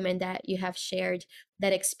 with women that you have shared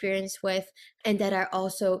that experience with, and that are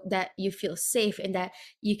also that you feel safe and that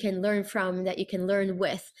you can learn from, that you can learn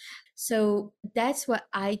with. So that's what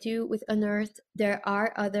I do with Unearth. There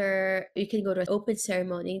are other, you can go to an open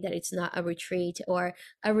ceremony that it's not a retreat, or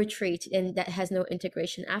a retreat and that has no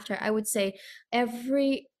integration after. I would say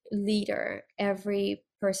every leader, every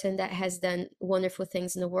person that has done wonderful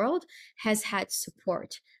things in the world has had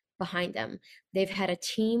support behind them. They've had a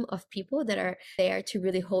team of people that are there to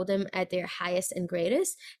really hold them at their highest and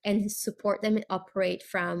greatest and support them and operate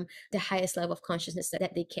from the highest level of consciousness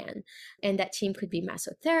that they can. And that team could be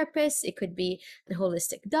masotherapists, it could be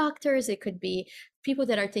holistic doctors, it could be people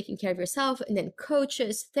that are taking care of yourself, and then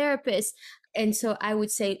coaches, therapists, And so I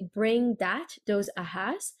would say bring those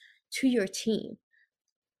ahas to your team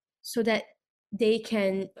so that they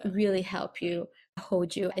can really help you,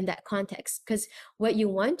 hold you in that context. Because what you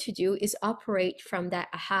want to do is operate from that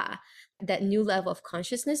aha, that new level of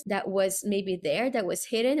consciousness that was maybe there, that was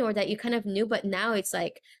hidden, or that you kind of knew, but now it's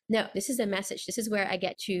like, no, this is the message. This is where I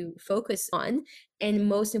get to focus on and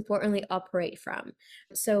most importantly, operate from.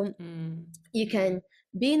 So you can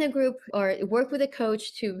be in a group or work with a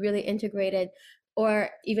coach to really integrate it,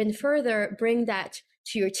 or even further, bring that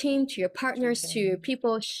to your team, to your partners, to your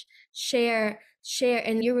people, share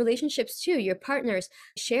and your relationships too, your partners,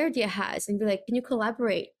 share the ahas and be like, can you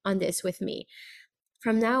collaborate on this with me?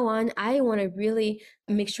 From now on, I want to really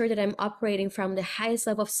make sure that I'm operating from the highest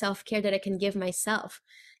level of self-care that I can give myself.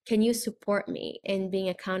 Can you support me in being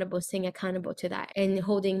accountable, staying accountable to that, and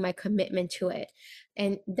holding my commitment to it?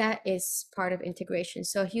 And that is part of integration.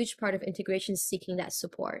 So a huge part of integration is seeking that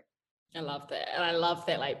support. I love that. And I love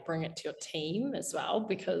that, like, bring it to your team as well,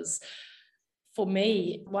 because for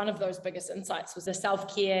me, one of those biggest insights was the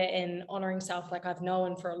self-care and honoring self. Like, I've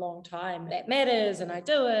known for a long time that matters, and I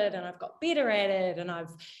do it, and I've got better at it, and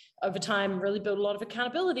I've over time really built a lot of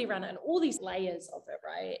accountability around it and all these layers of it,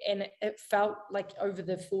 right? And it felt like over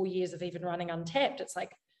the 4 years of even running Untapped, it's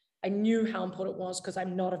like I knew how important it was, because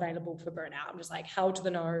I'm not available for burnout. I'm just like, hell to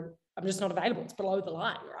the no, I'm just not available. It's below the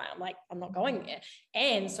line, right? I'm like, I'm not going there.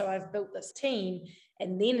 And so I've built this team.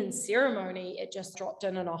 And then in ceremony, it just dropped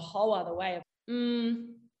in a whole other way of,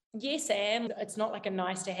 yes, Sam, it's not like a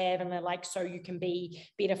nice to have and they're like, so you can be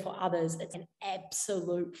better for others. It's an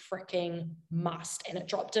absolute freaking must. And it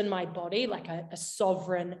dropped in my body like a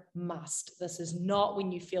sovereign must. This is not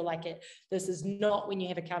when you feel like it. This is not when you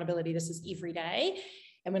have accountability. This is every day.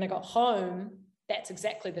 And when I got home, that's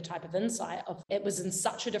exactly the type of insight of it was in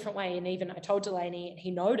such a different way. And even I told Delaney, and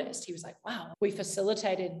he noticed, he was like, wow, we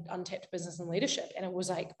facilitated Untapped Business and Leadership. And it was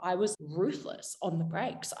like, I was ruthless on the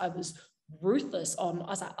brakes. I was ruthless on, I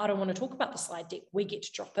was like, I don't want to talk about the slide deck. We get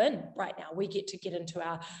to drop in right now. We get to get into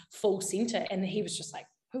our full center. And he was just like,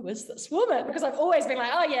 who is this woman? Because I've always been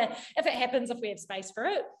like, oh yeah, if it happens, if we have space for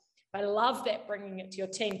it. I love that, bringing it to your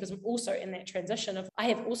team, because I'm also in that transition of, I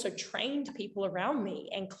have also trained people around me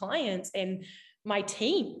and clients and my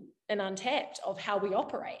team in Untapped of how we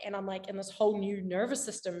operate. And I'm like in this whole new nervous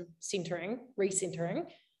system centering, recentering,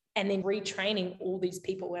 and then retraining all these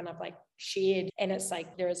people. And I've like shared, and it's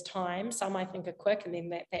like, there is time. Some I think are quick, and then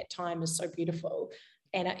that time is so beautiful.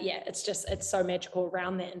 And it's so magical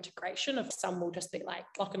around that integration of, some will just be like,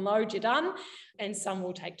 lock and load, you're done. And some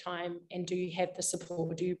will take time. And do you have the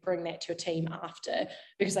support? Do you bring that to your team after?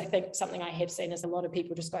 Because I think something I have seen is a lot of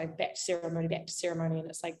people just going back to ceremony. And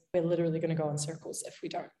it's like, we're literally going to go in circles if we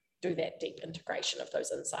don't do that deep integration of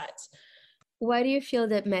those insights. Why do you feel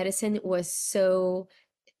that medicine was so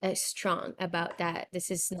strong about that?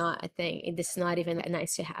 This is not a thing. This is not even a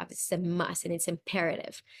nice to have. It's a must, and it's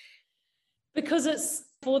imperative. Because it's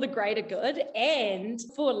for the greater good and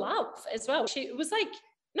for love as well. She was like,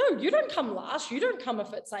 no, you don't come last. You don't come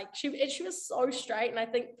if it's like, she was so straight. And I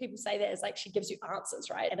think people say that as like, she gives you answers,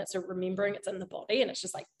 right? And it's a remembering, it's in the body, and it's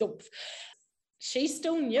just like, doof. She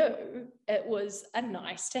still knew it was a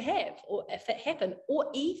nice to have, or if it happened, or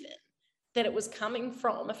even that it was coming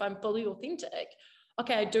from, if I'm fully authentic,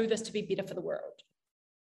 okay, I do this to be better for the world.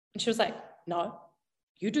 And she was like, no,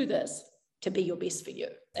 you do this to be your best for you.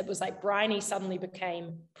 It was like Bryony suddenly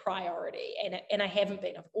became priority. And I haven't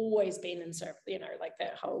been, I've always been in service, like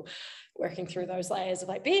that whole working through those layers of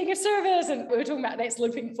like being a service. And we were talking about that's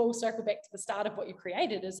looping full circle back to the start of what you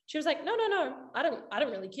created. Is she was like, no, I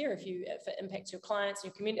don't really care if it impacts your clients and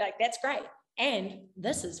your community. Like, that's great. And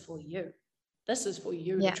this is for you. This is for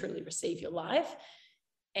you to truly receive your life.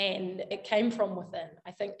 And it came from within.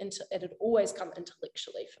 I think it had always come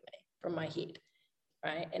intellectually for me, from my head.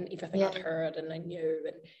 Right. And everything I'd heard and I knew,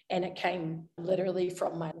 and it came literally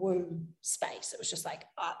from my womb space. It was just like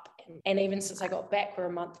up. And even since I got back, we're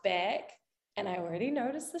a month back, and I already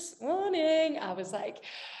noticed this morning, I was like,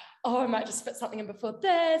 oh, I might just fit something in before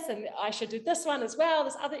this, and I should do this one as well,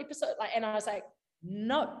 this other episode. And I was like,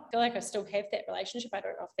 no, I feel like I still have that relationship. I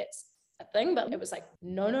don't know if that's a thing, but it was like,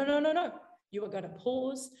 no. You are going to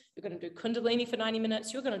pause. You're going to do Kundalini for 90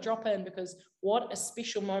 minutes. You're going to drop in, because what a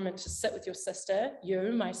special moment to sit with your sister,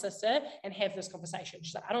 my sister, and have this conversation.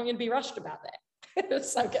 She's like, I don't want to be rushed about that. It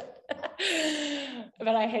was so good. But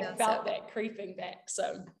I had felt that creeping back.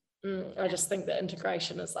 So I just think that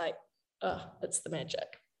integration is like, it's the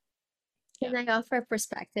magic. Can I offer a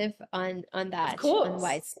perspective on that, of course, on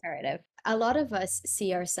why it's imperative? A lot of us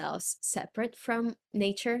see ourselves separate from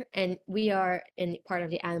nature, and we are in part of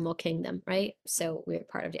the animal kingdom, right? So we're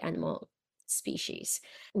part of the animal species.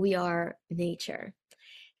 We are nature.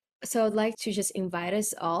 So I'd like to just invite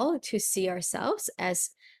us all to see ourselves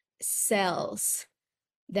as cells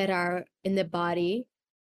that are in the body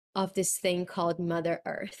of this thing called Mother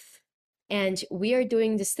Earth. And we are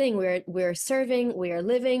doing this thing, we're serving, we are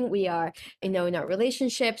living, we are, in our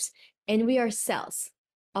relationships, and we are cells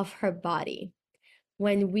of her body.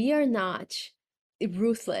 When we are not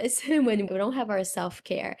ruthless, when we don't have our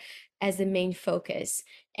self-care as the main focus,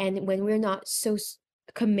 and when we're not so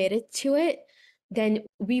committed to it, then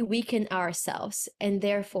we weaken ourselves. And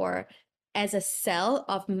therefore, as a cell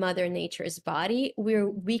of Mother Nature's body, we're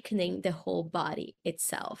weakening the whole body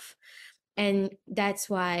itself. And that's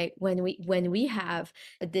why when we have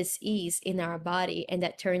this ease in our body, and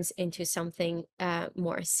that turns into something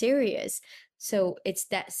more serious, so it's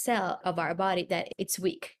that cell of our body that it's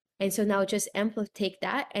weak. And so now just take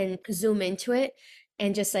that and zoom into it,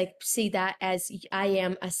 and just like see that as I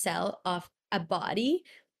am a cell of a body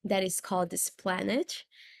that is called this planet.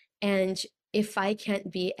 And if I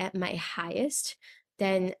can't be at my highest,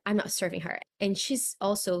 then I'm not serving her. And she's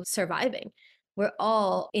also surviving. We're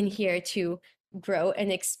all in here to grow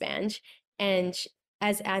and expand. And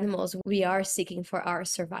as animals, we are seeking for our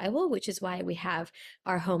survival, which is why we have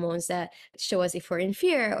our hormones that show us if we're in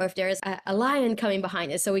fear or if there's a lion coming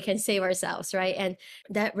behind us so we can save ourselves, right? And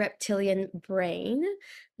that reptilian brain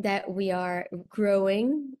that we are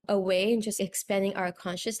growing away and just expanding our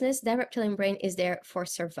consciousness, that reptilian brain is there for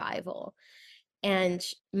survival. And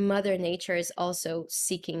Mother Nature is also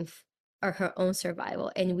seeking her own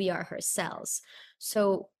survival, and we are her cells.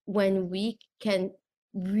 So when we can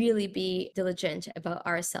really be diligent about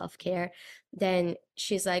our self-care, then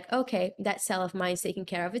she's like, okay, that cell of mine is taking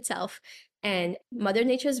care of itself, and Mother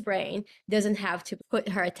Nature's brain doesn't have to put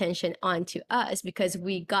her attention onto us because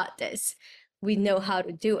we got this. We know how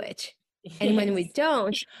to do it. And when we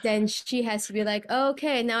don't, then she has to be like,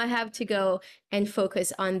 okay, now I have to go and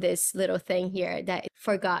focus on this little thing here that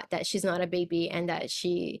forgot that she's not a baby and that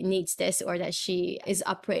she needs this, or that she is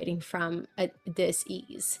operating from this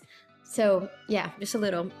ease. So yeah, just a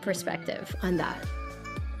little perspective on that.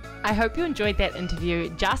 I hope you enjoyed that interview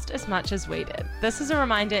just as much as we did. This is a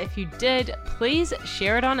reminder, if you did, please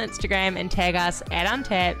share it on Instagram and tag us at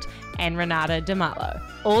Untapped and Renata Demalo.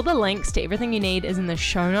 All the links to everything you need is in the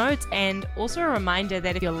show notes, and also a reminder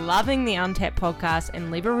that if you're loving the Untapped podcast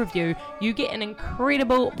and leave a review, you get an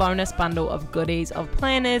incredible bonus bundle of goodies, of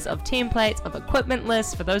planners, of templates, of equipment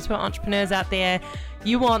lists for those who are entrepreneurs out there.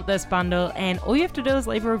 You want this bundle, and all you have to do is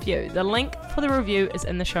leave a review. The link for the review is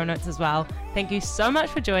in the show notes as well. Thank you so much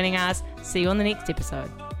for joining us. See you on the next episode.